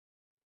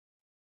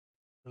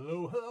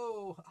Hello,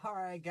 hello. All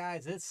right,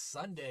 guys, it's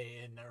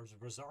Sunday, and there's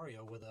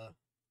Rosario with a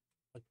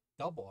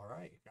double. All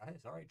right,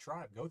 guys. All right,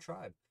 Tribe, go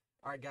Tribe.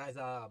 All right, guys.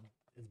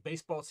 It's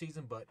baseball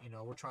season, but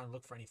we're trying to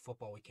look for any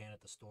football we can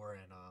at the store,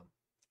 and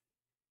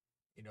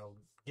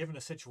given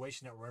the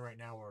situation that we're in right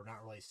now, we're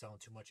not really selling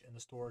too much in the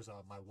stores.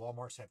 My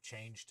WalMarts have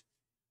changed.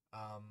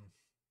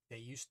 They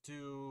used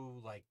to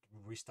like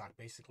restock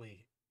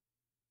basically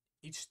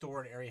each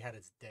store and area had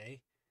its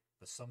day,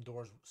 but some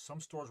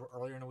stores were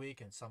earlier in the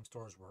week and some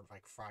stores were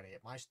like Friday.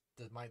 At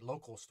my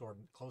local store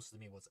closest to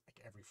me was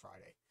like every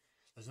Friday.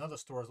 There's another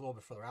store a little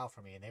bit further out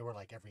from me, and they were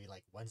like every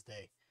like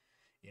Wednesday.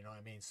 You know what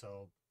I mean?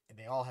 So and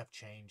they all have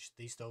changed.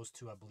 Those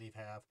two I believe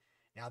have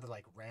now they're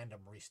like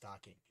random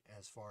restocking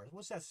as far as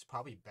which that's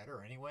probably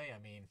better anyway.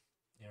 I mean,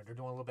 they're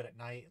doing a little bit at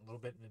night, a little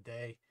bit in the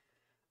day,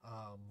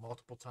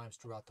 multiple times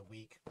throughout the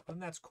week,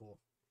 and that's cool.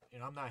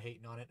 I'm not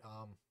hating on it.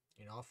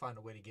 I'll find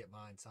a way to get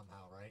mine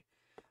somehow, right?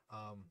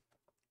 Um,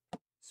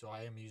 so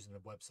I am using the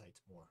websites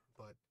more.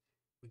 But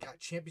we got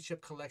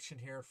championship collection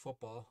here,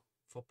 football.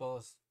 Football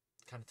is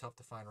kind of tough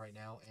to find right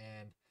now,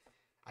 and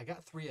I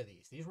got three of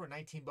these. These were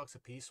 19 bucks a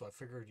piece, so I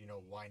figured,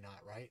 why not,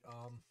 right?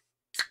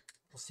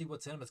 We'll see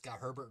what's in them. It's got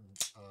Herbert and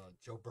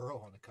Joe Burrow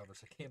on the cover,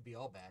 so it can't be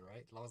all bad,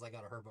 right? As long as I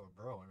got a Herbert and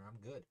Burrow, and I'm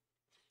good.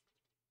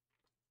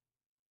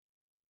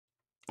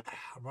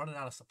 I'm running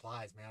out of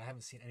supplies, man. I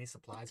haven't seen any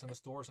supplies in the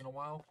stores in a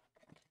while.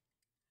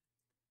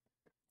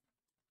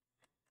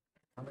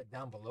 Comment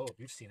down below if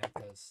you've seen it,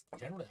 because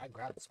generally I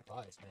grab the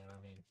supplies, man.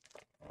 I mean,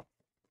 if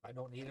I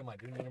don't need them, I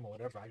do need them or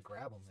whatever, I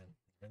grab them, and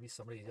maybe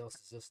somebody else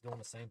is just doing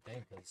the same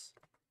thing, because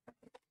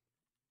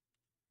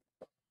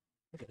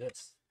look at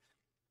this.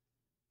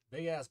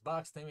 Big ass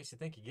box thing makes you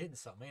think you're getting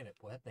something, ain't it?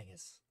 Boy, that thing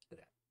is, look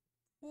at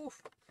that.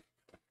 Oof.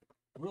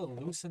 Real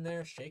loose in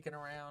there, shaking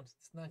around.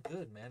 It's not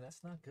good, man.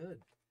 That's not good.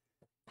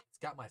 It's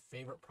got my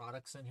favorite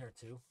products in here,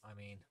 too. I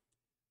mean,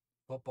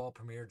 football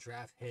premier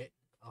draft hit.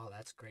 Oh,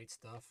 that's great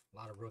stuff. A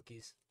lot of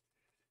rookies.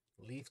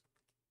 Leaf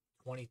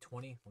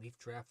 2020, Leaf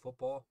draft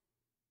football.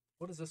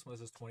 What is this one?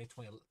 This is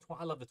 2020.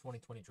 I love the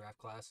 2020 draft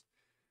class.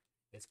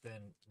 It's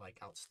been like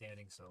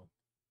outstanding. So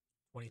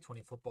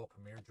 2020 football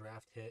premier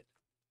draft hit.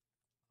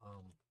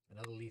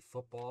 Another Leaf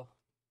football.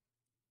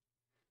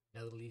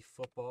 Another Leaf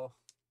football.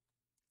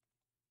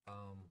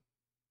 Um,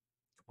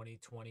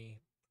 2020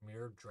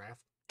 premier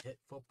draft hit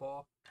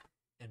football.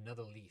 And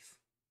another Leaf.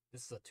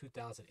 This is a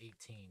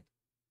 2018.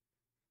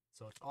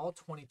 So it's all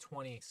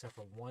 2020 except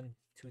for one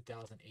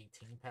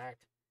 2018 pack.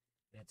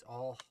 And it's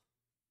all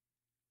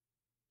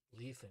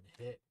Leaf and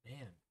hit.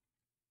 Man.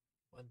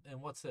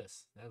 And what's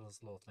this? That was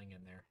a little thing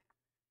in there.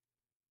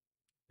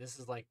 This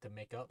is like to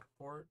make up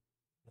for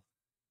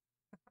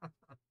it.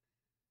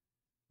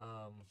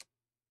 um,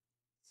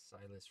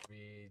 Silas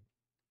Reed,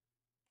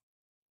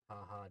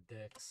 Haha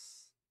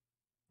Dix,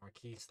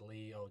 Marquise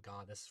Lee. Oh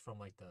God, this is from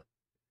like the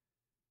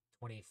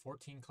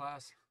 2014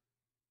 class.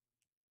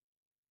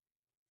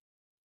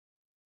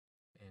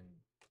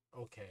 And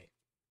okay,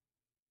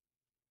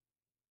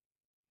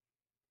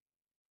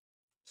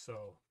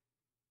 so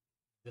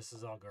this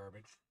is all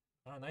garbage.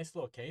 Oh, nice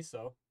little case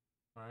though.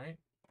 All right,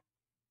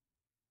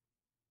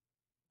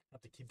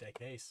 have to keep that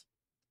case.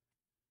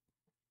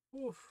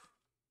 Oof.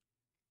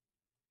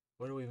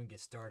 Where do we even get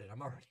started?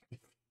 I'm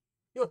already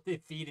feel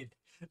defeated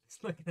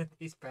just looking at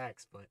these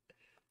packs, but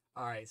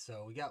all right,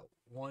 so we got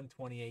one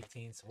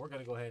 2018, so we're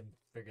gonna go ahead and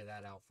figure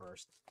that out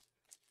first.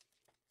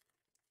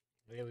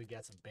 Maybe we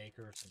got some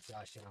Baker, some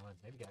Josh Allen.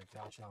 Maybe got a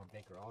Josh Allen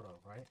Baker auto,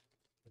 right?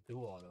 A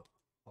dual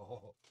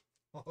auto.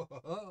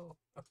 Oh,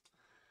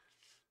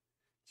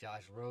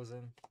 Josh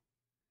Rosen,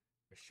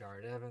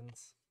 Rashard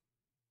Evans.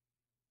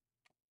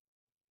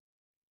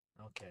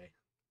 Okay,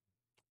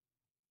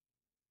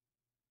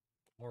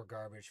 more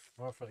garbage.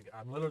 More for the.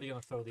 I'm literally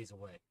gonna throw these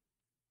away.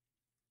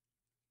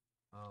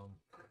 Um,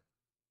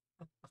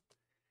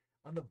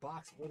 on the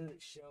box, what did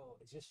it show?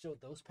 It just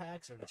showed those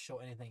packs, or did it show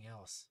anything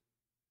else?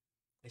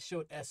 It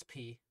showed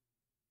SP.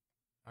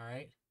 All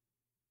right,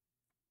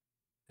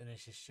 then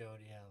it just showed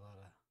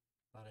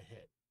a lot of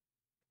hit.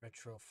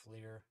 Retro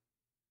Fleer,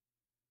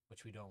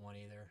 which we don't want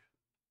either.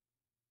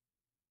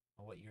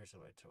 Well, what year's the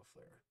Retro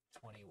Fleer?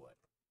 20 what?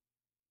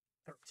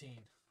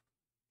 13.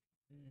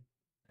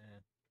 Eh.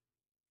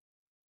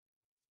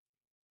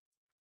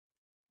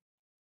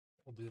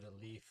 We'll do the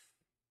leaf.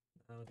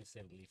 I'll just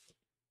say leaf.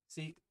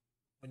 See,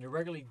 when you're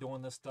regularly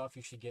doing this stuff,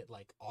 you should get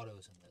like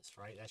autos in this,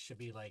 right? That should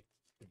be like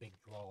the big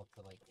draw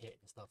to like hit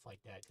and stuff like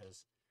that.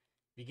 Because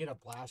if you get a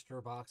blaster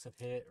box of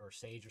hit or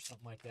sage or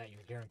something like that,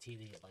 you're guaranteed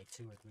to get like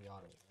 2 or 3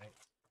 autos, right?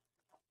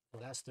 So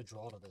that's the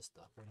draw to this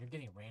stuff. When you're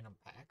getting random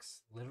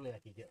packs, literally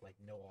like you get like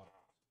no auto,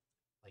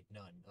 like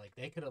none. Like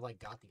they could have like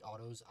got the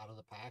autos out of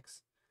the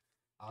packs,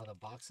 out of the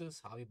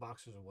boxes, hobby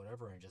boxes or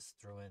whatever, and just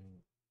threw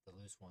in the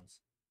loose ones.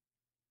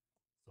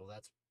 So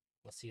let's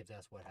see if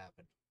that's what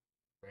happened.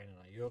 Brandon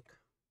Ayuk,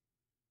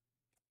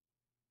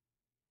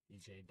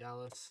 DJ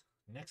Dallas,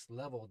 next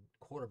level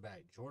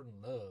quarterback Jordan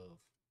Love.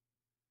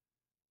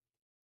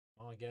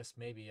 Well, I guess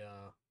maybe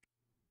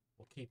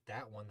we'll keep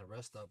that one. The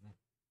rest of them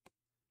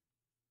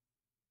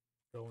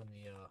go in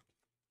the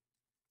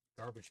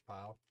garbage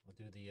pile. We'll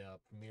do the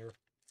premiere.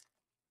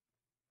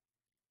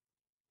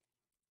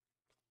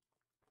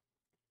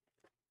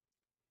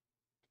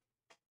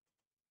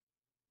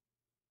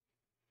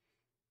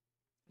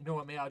 You know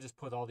what, maybe I'll just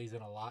put all these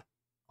in a lot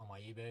on my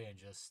eBay and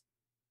just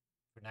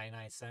for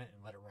 99 cents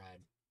and let it ride.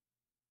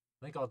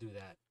 I think I'll do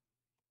that.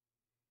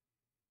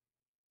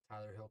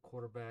 Tyler Hill,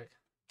 quarterback.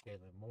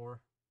 Jalen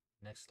Moore,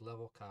 next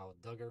level. Kyle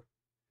Duggar,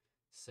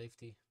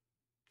 safety.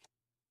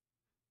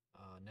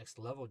 Next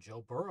level,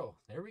 Joe Burrow.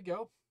 There we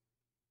go.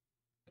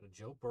 Got a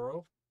Joe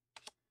Burrow.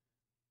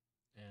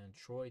 And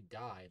Troy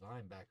Dye,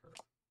 linebacker.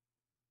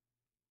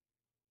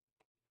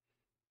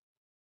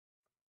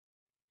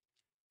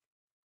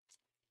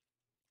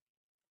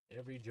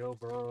 Every Joe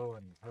Burrow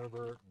and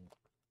Herbert and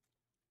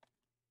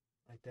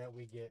like that,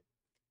 we get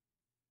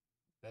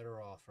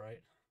better off,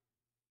 right?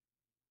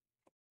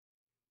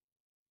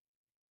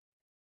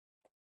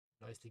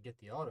 Nice to get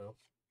the auto.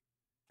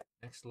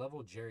 Next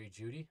level, Jerry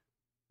Jeudy.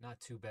 Not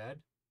too bad.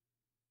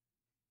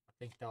 I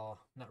think I'm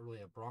not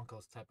really a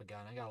Broncos type of guy,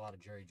 and I got a lot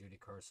of Jerry Jeudy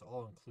cards, so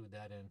I'll include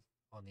that in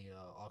on the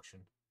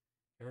auction.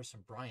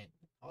 Harrison Bryant.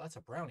 Oh, that's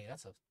a brownie.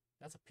 That's a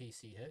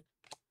PC hit.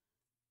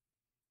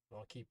 So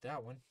I'll keep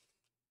that one.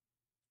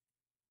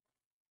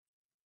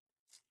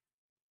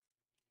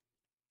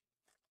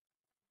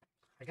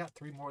 I got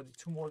two more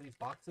of these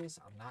boxes.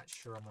 I'm not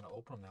sure I'm going to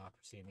open them now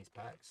after seeing these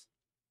packs.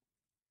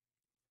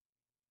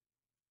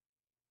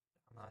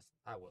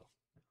 I will.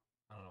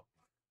 I don't know.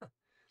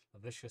 A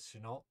Vicious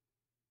Chenault.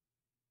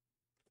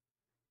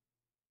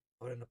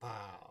 Put in the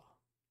pile.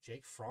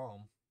 Jake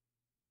Fromm.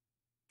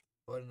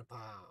 Put in the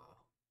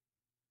pile.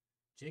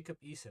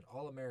 Jacob Eason,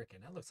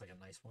 All-American. That looks like a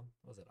nice one.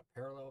 Was it a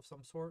parallel of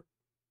some sort?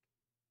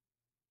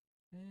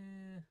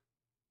 I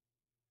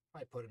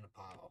put in the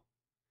pile.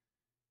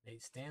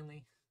 Nate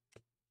Stanley.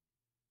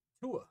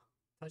 Tua.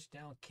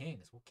 Touchdown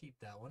Kings. We'll keep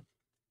that one.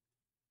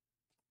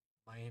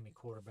 Miami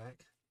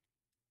quarterback.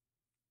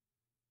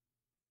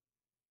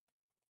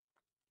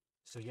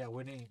 So yeah,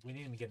 we didn't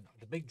even get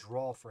the big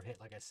draw for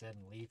hit, like I said,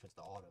 in Leaf is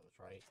the autos,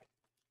 right?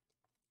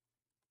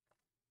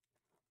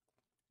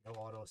 No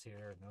autos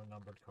here, no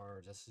numbered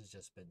cards. This has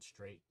just been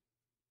straight.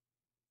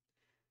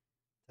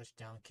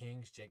 Touchdown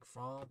Kings, Jake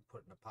Fromm,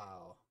 put in a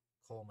pile.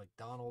 Cole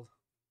McDonald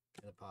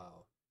in a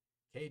pile.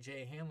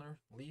 KJ Handler,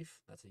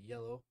 Leaf, that's a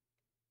yellow.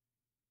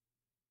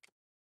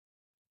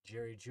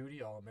 Jerry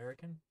Jeudy,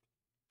 All-American.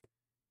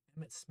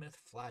 Emmitt Smith,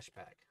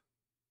 flashback.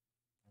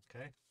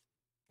 Okay.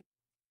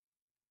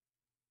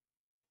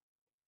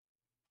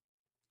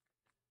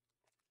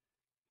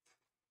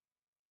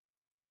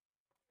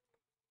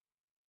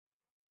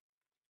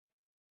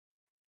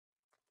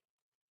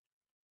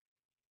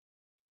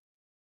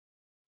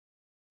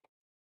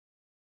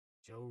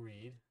 Joe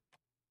Reed,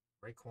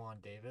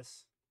 Raekwon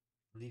Davis,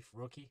 Leaf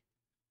rookie.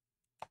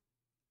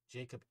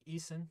 Jacob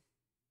Eason,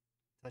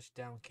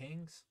 Touchdown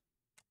Kings.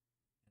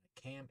 And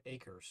Cam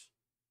Akers,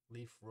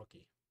 Leaf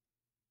rookie.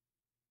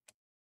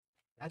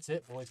 That's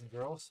it, boys and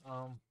girls.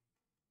 I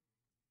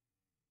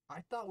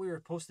thought we were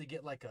supposed to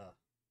get like a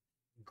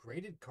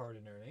graded card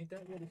in there. Ain't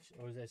that what it,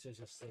 or is that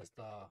just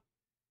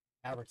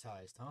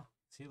advertised, huh?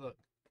 See, look.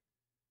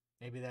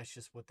 Maybe that's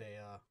just what they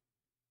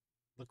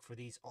look for,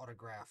 these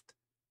autographed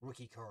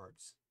rookie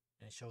cards.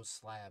 And it shows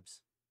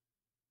slabs.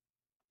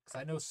 Because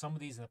I know some of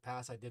these in the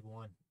past, I did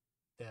one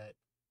that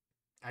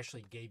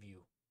actually gave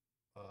you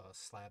a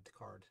slabbed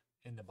card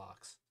in the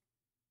box.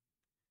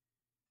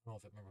 I don't know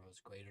if it remember if it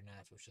was graded or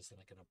not, if it was just in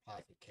like a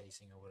plastic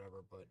casing or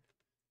whatever, but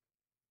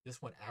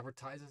this one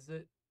advertises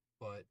it,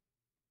 but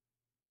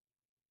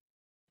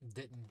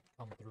didn't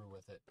come through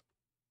with it.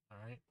 All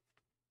right.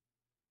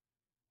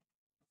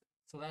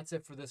 So that's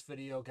it for this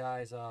video,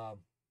 guys.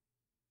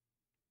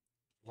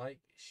 Like,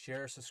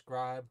 share,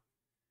 subscribe,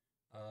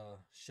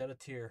 shed a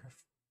tear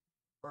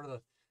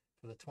for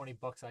the 20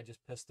 bucks I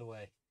just pissed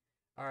away.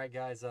 All right,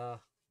 guys.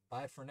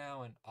 Bye for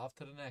now, and off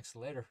to the next.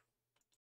 Later.